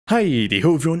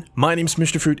Hi-de-ho everyone, my name's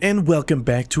Mr. Fruit and welcome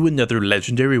back to another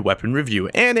legendary weapon review.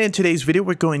 And in today's video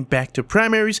we're going back to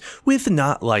primaries with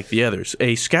Not Like the Others,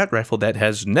 a scout rifle that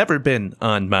has never been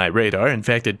on my radar. In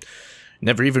fact, it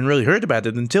never even really heard about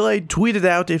it until I tweeted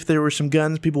out if there were some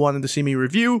guns people wanted to see me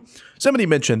review. Somebody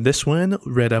mentioned this one,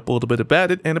 read up a little bit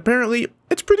about it, and apparently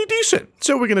it's pretty decent.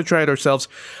 So we're going to try it ourselves.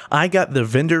 I got the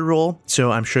vendor roll,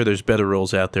 so I'm sure there's better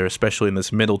rolls out there, especially in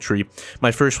this middle tree.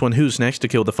 My first one, Who's Next, to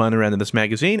kill the fun around in this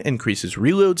magazine, increases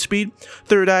reload speed.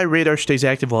 Third eye, radar stays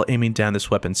active while aiming down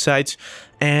this weapon's sights.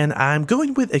 And I'm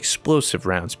going with explosive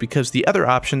rounds because the other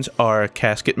options are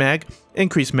casket mag,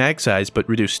 increase mag size but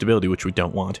reduce stability, which we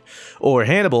don't want. Or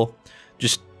Hannibal,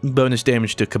 just bonus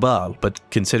damage to Cabal, but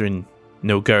considering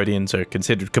no Guardians are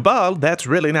considered Cabal, that's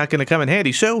really not going to come in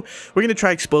handy. So we're going to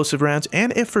try explosive rounds,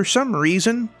 and if for some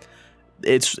reason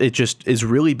it just is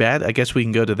really bad, I guess we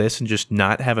can go to this and just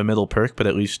not have a middle perk, but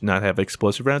at least not have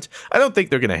explosive rounds. I don't think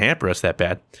they're going to hamper us that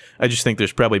bad. I just think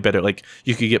there's probably better, like,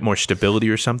 you could get more stability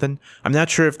or something. I'm not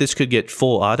sure if this could get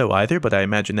full auto either, but I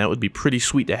imagine that would be pretty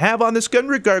sweet to have on this gun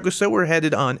regardless, so we're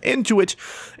headed on into it.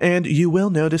 And you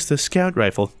will notice the scout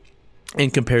rifle, in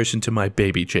comparison to my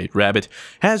baby Jade Rabbit,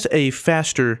 has a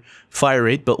faster fire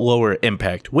rate but lower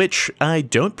impact, which I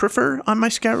don't prefer on my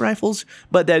scout rifles,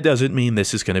 but that doesn't mean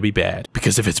this is going to be bad.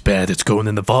 Because if it's bad, it's going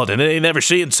in the vault and it ain't never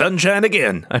seeing sunshine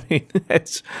again. I mean,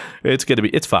 it's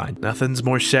fine. Nothing's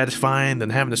more satisfying than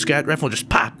having a scout rifle just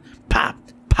pop, pop,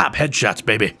 pop headshots,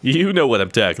 baby. You know what I'm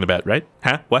talking about, right?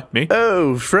 Huh? What? Me?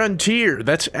 Oh, Frontier.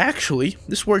 That's actually,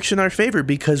 this works in our favor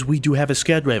because we do have a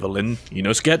scout rifle, and you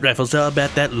know scout rifles are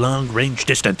about that long range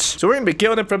distance. So we're gonna be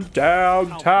killing him from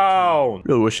downtown.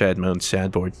 Really wish I had my own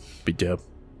soundboard. Be dope.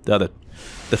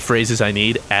 The phrases I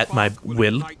need at my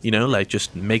will, you know, like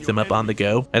just make them up on the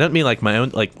go. I don't mean like my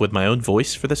own, like with my own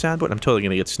voice for the soundboard. I'm totally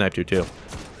gonna get sniped here too.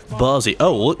 Ballsy.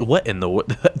 Oh, what in the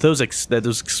those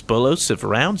explosive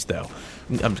rounds though?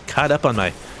 I'm caught up on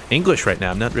my English right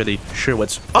now. I'm not really sure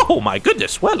what's... Oh my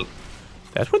goodness, well,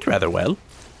 that went rather well.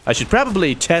 I should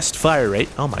probably test fire rate.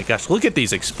 Oh my gosh, look at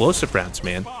these explosive rounds,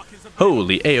 man.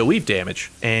 Holy AoE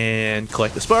damage. And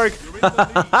collect the spark. Ha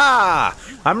ha ha ha!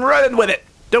 I'm running with it.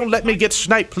 Don't let me get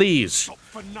sniped, please.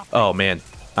 Oh man,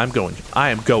 I am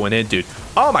going in, dude.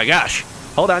 Oh my gosh.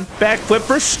 Hold on, backflip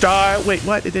for style. Wait,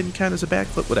 what? It didn't count as a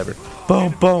backflip, whatever.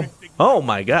 Boom, boom. Oh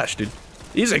my gosh, dude.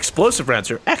 These explosive rounds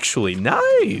are actually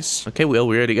nice. Okay, well,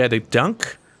 we already got a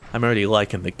dunk. I'm already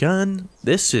liking the gun.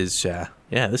 This is, yeah,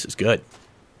 this is good.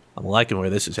 I'm liking where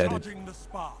this is headed.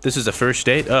 This is a first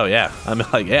date? Oh, yeah. I'm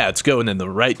like, yeah, it's going in the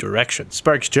right direction.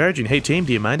 Spark's charging. Hey, team,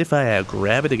 do you mind if I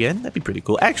grab it again? That'd be pretty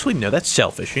cool. Actually, no, that's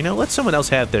selfish. You know, let someone else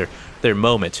have their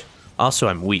moment. Also,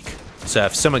 I'm weak. So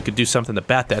if someone could do something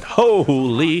about that,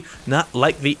 holy, not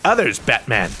like the others,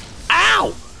 Batman.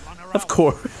 Ow! Of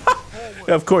course.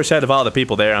 Of course, out of all the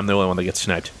people there, I'm the only one that gets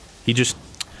sniped.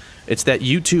 It's that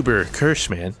YouTuber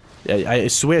curse, man. I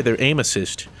swear their aim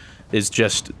assist is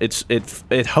just,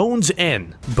 it hones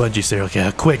in. Bungie's there like,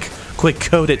 yeah, quick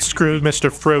code it, screw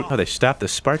Mr. Fruit. Oh, they stopped the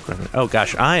spark runner. Oh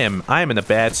gosh, I am in a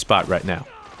bad spot right now.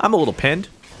 I'm a little pinned,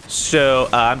 so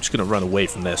I'm just gonna run away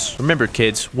from this. Remember,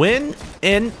 kids, when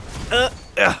in a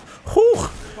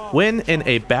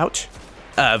bout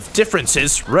of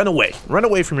differences, run away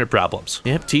from your problems.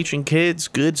 Yep, teaching kids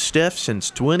good stuff since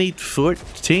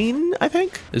 2014, I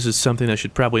think. This is something I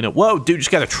should probably know. Whoa, dude, just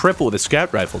got a triple with a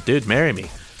scout rifle. Dude, marry me.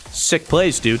 Sick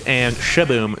plays, dude. And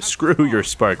shaboom, screw your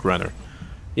spark runner.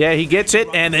 Yeah, he gets it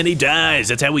and then he dies.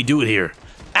 That's how we do it here.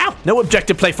 Ow, no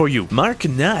objective play for you. Mark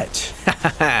Not.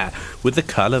 With the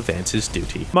call of Vance's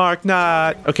duty. Mark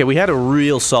Not. Okay, we had a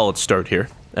real solid start here.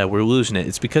 We're losing it.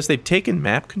 It's because they've taken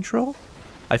map control.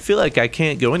 I feel like I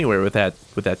can't go anywhere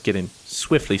without getting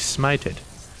swiftly smited.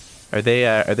 Are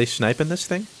they sniping this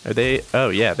thing? Are they? Oh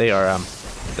yeah, they are.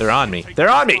 They're on me. They're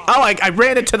on me. Oh, I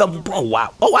ran into the. Oh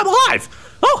wow. Oh, I'm alive.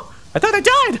 Oh, I thought I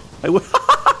died.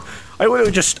 I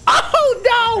literally just. Oh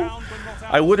no!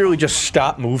 I literally just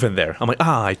stopped moving there. I'm like,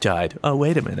 I died. Oh,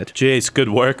 wait a minute. Jace, good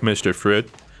work, Mr. Fruit.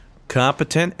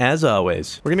 Competent as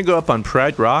always. We're gonna go up on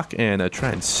Pride Rock and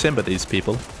try and Simba these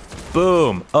people.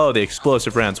 Boom! Oh, the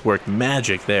explosive rounds worked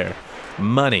magic there.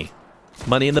 Money.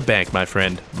 Money in the bank, my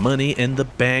friend. Money in the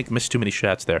bank. Missed too many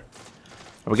shots there.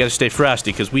 We gotta stay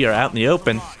frosty because we are out in the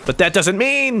open. But that doesn't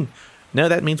mean... No,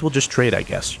 that means we'll just trade, I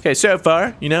guess. Okay, so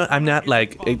far, you know, I'm not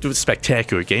like... It was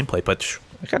spectacular gameplay, but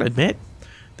I gotta admit,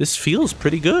 this feels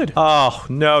pretty good. Oh,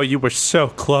 no, you were so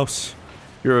close.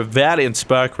 You're a valiant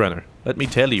spark runner. Let me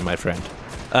tell you, my friend.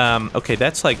 Okay,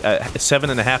 that's like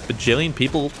 7.5 bajillion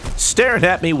people staring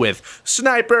at me with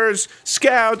snipers,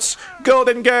 scouts,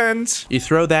 golden guns. You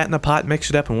throw that in a pot, mix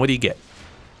it up, and what do you get?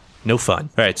 No fun.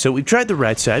 All right, so we've tried the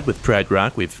right side with Pride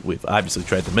Rock. We've obviously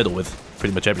tried the middle with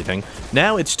pretty much everything.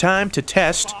 Now it's time to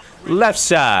test left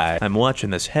side. I'm watching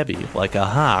this heavy like a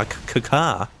hawk.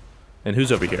 Caca. And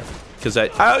who's over here? Because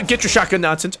oh, get your shotgun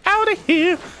nonsense out of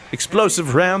here.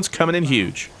 Explosive rounds coming in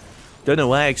huge. Don't know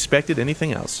why I expected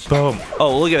anything else. Boom.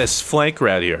 Oh, look at this flank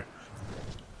right here.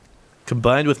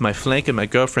 Combined with my flank and my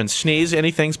girlfriend's sneeze,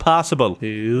 anything's possible.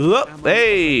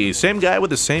 Hey, same guy with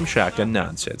the same shotgun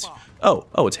nonsense. Oh,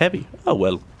 it's heavy. Oh,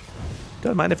 well,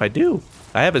 don't mind if I do.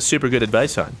 I have a super good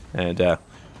advice on, and I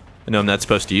know I'm not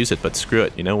supposed to use it, but screw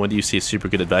it. You know, when do you see a super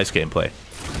good advice gameplay?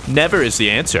 Never is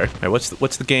the answer. All right,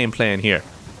 what's the game plan here?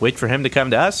 Wait for him to come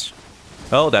to us?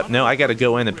 Hold up. No, I gotta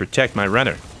go in and protect my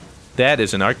runner. That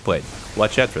is an arc plate.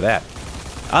 Watch out for that.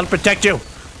 I'll protect you.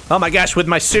 Oh my gosh, with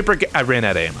my super... I ran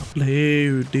out of ammo.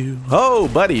 Oh,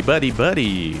 buddy.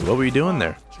 What were you doing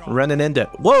there? Running into...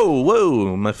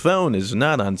 Whoa. My phone is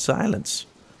not on silence.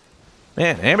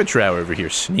 Man, amateur hour over here.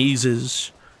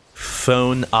 Sneezes.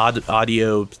 Phone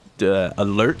audio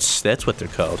alerts. That's what they're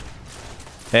called.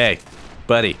 Hey,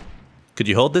 buddy. Could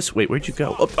you hold this? Wait, where'd you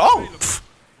go?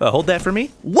 Hold that for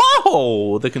me?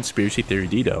 Whoa! The conspiracy theory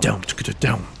Dido. Down.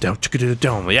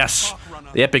 Yes.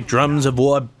 The epic drums of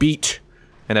war beat.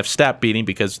 And I've stopped beating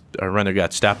because our runner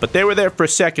got stopped. But they were there for a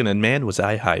second, and man, was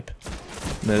I hype.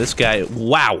 Now this guy,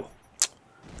 wow.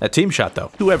 That team shot,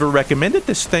 though. Whoever recommended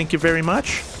this, thank you very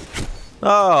much.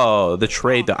 Oh, the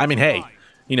trade, though. I mean, hey.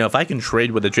 You know, if I can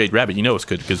trade with a Jade Rabbit, you know it's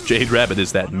good, because Jade Rabbit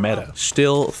is that meta.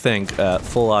 Still think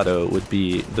full auto would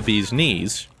be the bee's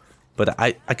knees. But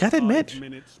I gotta admit,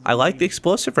 I like the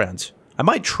explosive rounds. I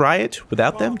might try it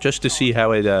without them, just to see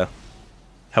how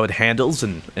it handles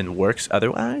and works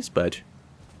otherwise, but...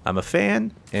 I'm a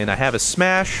fan, and I have a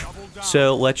smash,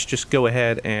 so let's just go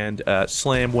ahead and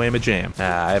Slam Whamma Jam.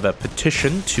 I have a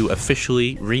petition to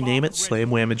officially rename it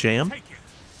Slam Whamma Jam.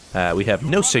 We have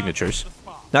no signatures.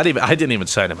 Not even, I didn't even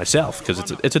sign it myself, because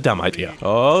it's a dumb idea.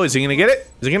 Oh, is he gonna get it?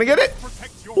 Is he gonna get it?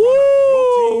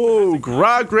 Woo!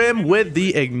 Grogrim with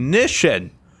the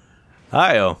ignition.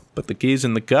 Hi-oh, put the keys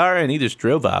in the car and he just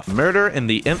drove off. Murder in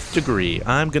the nth degree.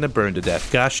 I'm gonna burn to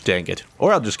death. Gosh dang it.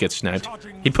 Or I'll just get sniped.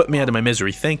 He put me out of my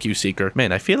misery. Thank you, Seeker.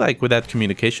 Man, I feel like without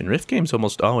communication, Rift games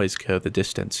almost always go the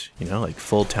distance. You know, like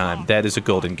full time. That is a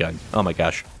golden gun. Oh my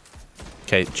gosh.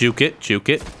 Okay, juke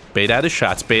it. Bait out his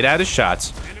shots. Bait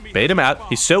him out.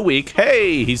 He's so weak.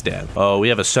 Hey, he's dead. Oh, we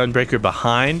have a Sunbreaker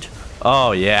behind.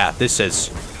 Oh yeah, this is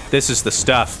the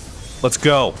stuff. Let's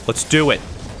go. Let's do it.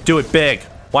 Do it big.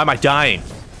 Why am I dying?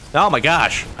 Oh my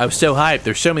gosh. I was so hyped.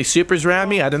 There's so many supers around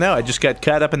me. I don't know. I just got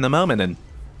caught up in the moment and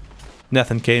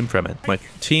nothing came from it. My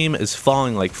team is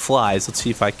falling like flies. Let's see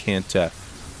if I can't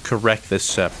correct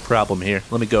this problem here.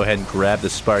 Let me go ahead and grab the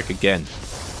spark again.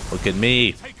 Look at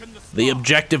me. The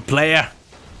objective player.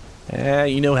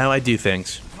 You know how I do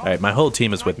things. Alright, my whole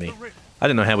team is with me. I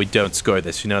don't know how we don't score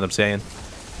this. You know what I'm saying?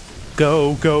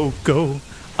 Go.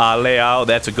 Ale,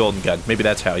 that's a golden gun. Maybe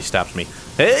that's how he stops me.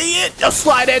 Hey, a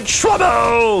slide edge,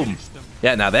 boom!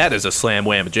 Yeah, now that is a Slam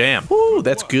Whamma Jam. Woo,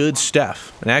 that's good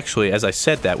stuff. And actually, as I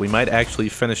said that, we might actually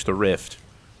finish the Rift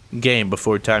game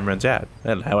before time runs out.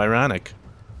 How ironic.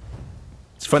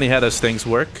 It's funny how those things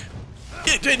work.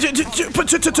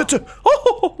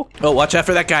 Oh, watch out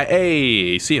for that guy.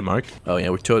 Hey, see you, Mark. Oh yeah,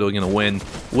 we're totally gonna win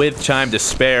with time to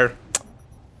spare.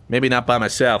 Maybe not by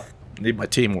myself. Need my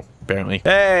team, apparently.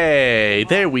 Hey,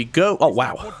 there we go. Oh,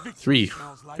 wow. Three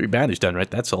bounties done, right?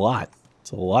 That's a lot.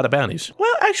 It's a lot of bounties.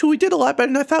 Well, actually, we did a lot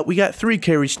better than I thought. We got 3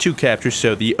 carries, 2 captures,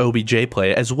 so the OBJ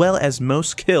play, as well as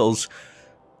most kills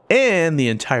in the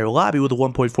entire lobby with a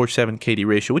 1.47 KD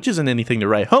ratio, which isn't anything to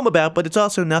write home about, but it's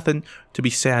also nothing to be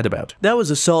sad about. That was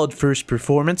a solid first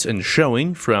performance and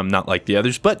showing from Not Like the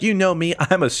Others, but you know me,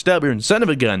 I'm a stubborn son of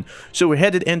a gun, so we're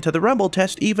headed into the Rumble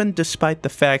test, even despite the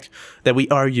fact that we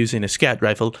are using a scout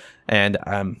rifle, and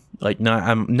I'm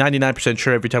 99%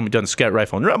 sure every time we've done a scout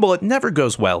rifle in Rumble, it never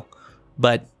goes well,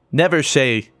 but never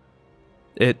say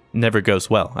it never goes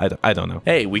well. I don't know.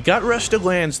 Hey, we got Rusted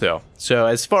Lands though. So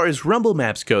as far as Rumble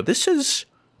maps go, this is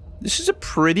a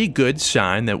pretty good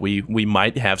sign that we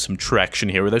might have some traction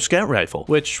here with our scout rifle.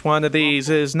 Which one of these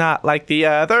is not like the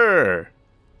other?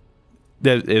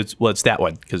 Well, it's that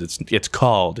one because it's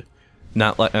called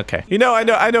Not Like. Okay. You know, I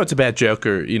know it's a bad joke,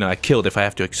 or you know, I killed if I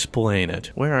have to explain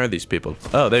it. Where are these people?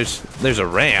 Oh, there's a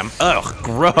ram. Ugh,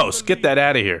 gross. Get that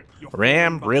out of here.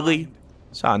 Ram, really?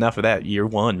 Saw enough of that year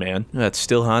 1, man. That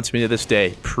still haunts me to this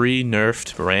day.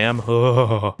 Pre-nerfed Ram.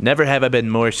 Oh. Never have I been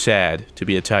more sad to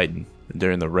be a Titan than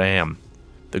during the Ram.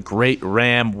 The Great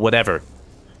Ram, whatever.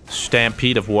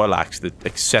 Stampede of Warlocks. The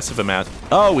excessive amount.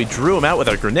 Oh, we drew him out with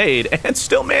our grenade and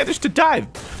still managed to dive.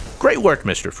 Great work,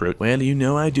 Mr. Fruit. Well, you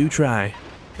know I do try.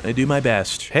 I do my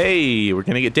best. Hey, we're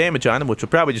gonna get damage on him, which will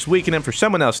probably just weaken him for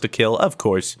someone else to kill, of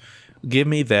course. Give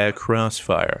me that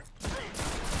crossfire.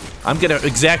 I'm gonna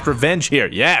exact revenge here.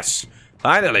 Yes!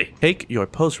 Finally! Take your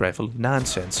pulse rifle.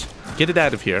 Nonsense. Get it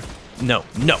out of here. No,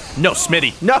 no, no,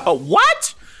 Smitty. No,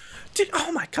 what?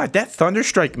 Oh my god, that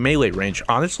Thunderstrike melee range,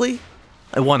 honestly,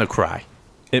 I want to cry.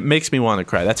 It makes me want to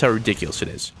cry. That's how ridiculous it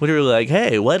is. Literally like,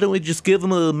 hey, why don't we just give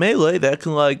them a melee that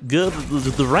can, like, go to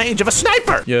the range of a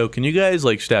sniper? Yo, can you guys,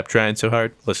 like, stop trying so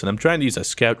hard? Listen, I'm trying to use a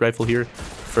scout rifle here.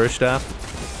 First off.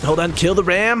 Hold on, kill the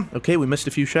ram. Okay, we missed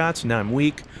a few shots. Now I'm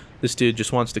weak. This dude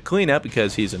just wants to clean up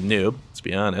because he's a noob. Let's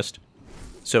be honest.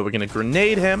 So we're going to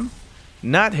grenade him.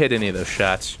 Not hit any of those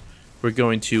shots. We're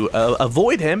going to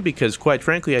avoid him because, quite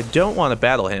frankly, I don't want to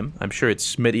battle him. I'm sure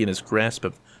it's Smitty in his grasp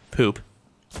of poop.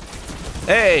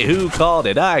 Hey, who called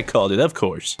it? I called it, of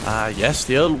course. Yes,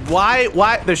 the old...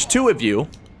 Why? There's two of you.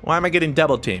 Why am I getting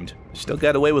double teamed? Still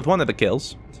got away with one of the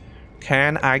kills.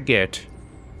 Can I get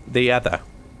the other?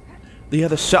 The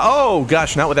other side? Oh,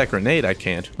 gosh, not with that grenade, I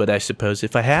can't. But I suppose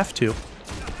if I have to.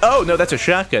 Oh, no, that's a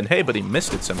shotgun. Hey, but he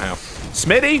missed it somehow.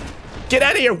 Smitty, get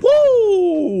out of here.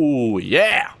 Woo!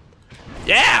 Yeah.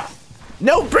 Yeah.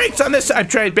 No brakes on this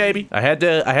side trade, baby. I had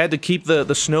to keep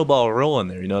the snowball rolling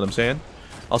there, you know what I'm saying?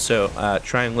 Also,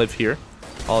 try and live here.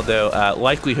 Although,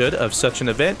 likelihood of such an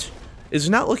event is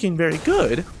not looking very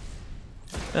good.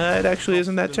 It actually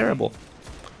isn't that terrible.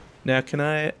 Now, can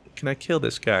I kill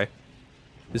this guy?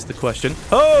 Is the question.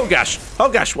 Oh gosh! Oh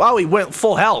gosh! Wow, he went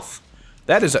full health.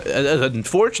 That is an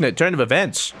unfortunate turn of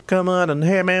events. Come on and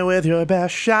hit me with your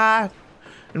best shot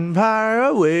and fire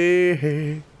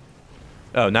away.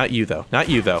 Oh, not you though. Not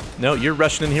you though. No, you're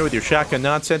rushing in here with your shotgun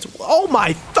nonsense. Oh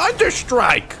my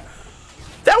Thunderstrike!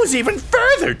 That was even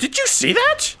further! Did you see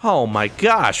that? Oh my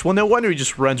gosh. Well, no wonder he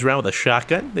just runs around with a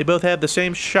shotgun. They both have the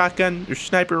same shotgun or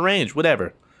sniper range,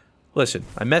 whatever. Listen,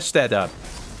 I messed that up.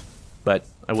 But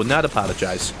I will not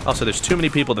apologize. Also, there's too many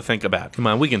people to think about. Come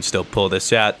on, we can still pull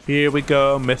this out. Here we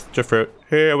go, Mr. Fruit.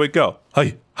 Here we go.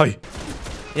 Hi, hi.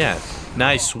 Yeah,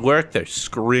 nice work there,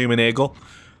 Screaming Eagle.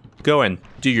 Go and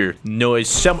do your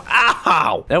noise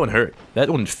Ow! That one hurt. That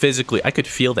one physically, I could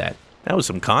feel that. That was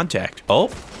some contact.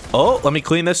 Oh, let me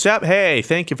clean this up. Hey,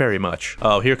 thank you very much.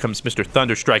 Oh, here comes Mr.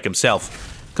 Thunderstrike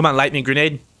himself. Come on, lightning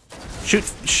grenade.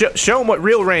 Show him what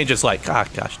real range is like. Ah,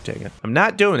 gosh dang it. I'm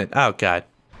not doing it. Oh, God.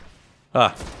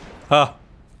 Oh,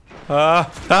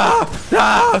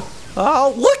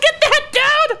 look at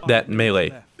that, dude! That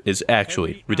melee is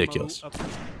actually ridiculous.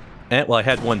 And, well, I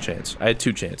had one chance. I had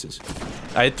two chances.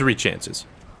 I had three chances.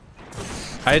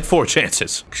 I had 4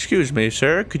 chances. Excuse me,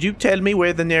 sir. Could you tell me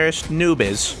where the nearest noob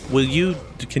is?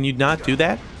 Can you not do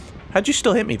that? How'd you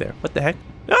still hit me there? What the heck?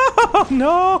 Oh,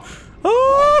 no!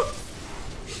 Oh!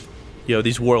 Yo,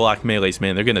 these Warlock melees,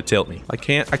 man, they're gonna tilt me. I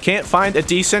can't find a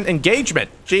decent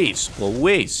engagement. Jeez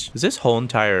Louise. Is this whole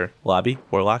entire lobby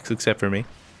Warlocks except for me?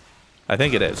 I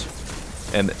think it is.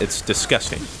 And it's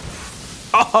disgusting.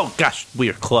 Oh, gosh, we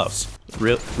are close.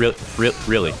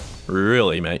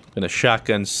 Really, mate? Gonna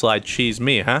shotgun slide cheese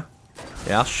me, huh?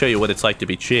 Yeah, I'll show you what it's like to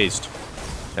be cheesed.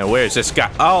 Now, where's this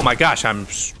guy? Oh my gosh,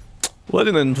 what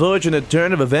an unfortunate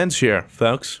turn of events here,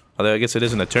 folks. Although I guess it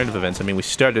isn't a turn of events. I mean, we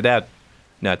started out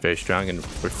not very strong, and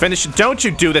we're finishing. Don't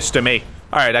you do this to me!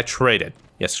 Alright, I traded.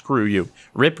 Yeah, screw you.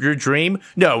 Rip your dream?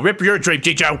 No, rip your dream,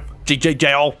 GJ!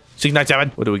 GJJO! 697.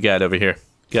 What do we got over here?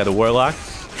 Got a Warlock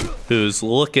who's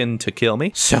looking to kill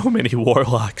me. So many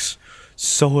Warlocks.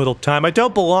 So little time. I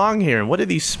don't belong here. And what are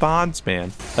these spawns,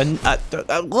 man? Alright,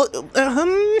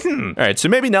 so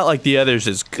maybe not like the others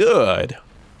is good,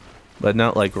 but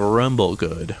not like Rumble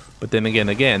good. But then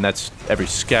again, that's every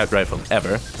scout rifle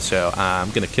ever. So I'm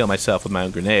gonna kill myself with my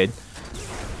own grenade.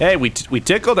 Hey, we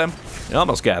tickled him. We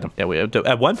almost got him. Yeah,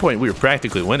 at one point we were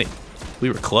practically winning. We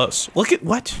were close. Look at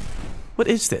what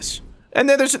is this? And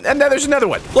then there's another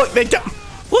one. Look,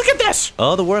 look at this!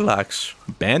 All the Warlocks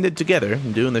banded together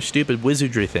and doing their stupid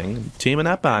wizardry thing, teaming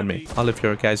up on me. All of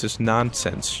your guys'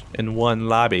 nonsense in one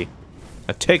lobby.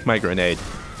 Now take my grenade.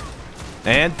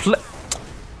 And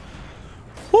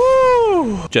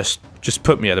woo! Just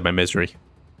put me out of my misery.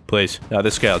 Please. Now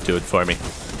this guy'll do it for me.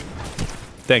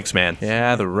 Thanks, man.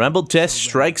 Yeah, the Rumble test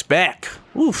strikes back.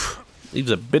 Oof.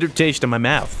 Leaves a bitter taste in my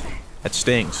mouth. That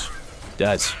stings. It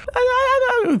does.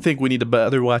 I don't think we need to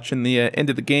bother watching the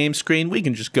end of the game screen. We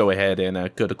can just go ahead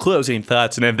and go to closing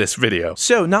thoughts and end this video.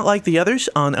 So, not like the others,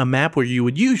 on a map where you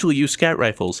would usually use scout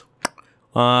rifles.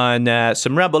 On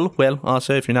some Rebel, well,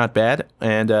 also if you're not bad,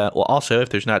 and well, also if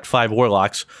there's not 5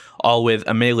 Warlocks, all with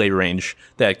a melee range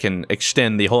that can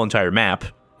extend the whole entire map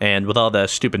and with all the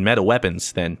stupid metal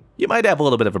weapons, then you might have a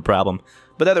little bit of a problem.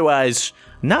 But otherwise,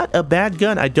 not a bad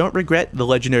gun. I don't regret the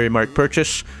Legendary Mark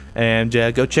purchase, and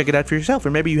go check it out for yourself.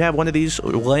 Or maybe you have one of these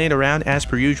laying around as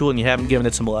per usual and you haven't given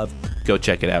it some love. Go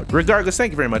check it out. Regardless,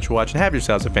 thank you very much for watching. Have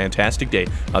yourselves a fantastic day.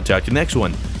 I'll talk to you next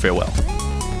one. Farewell.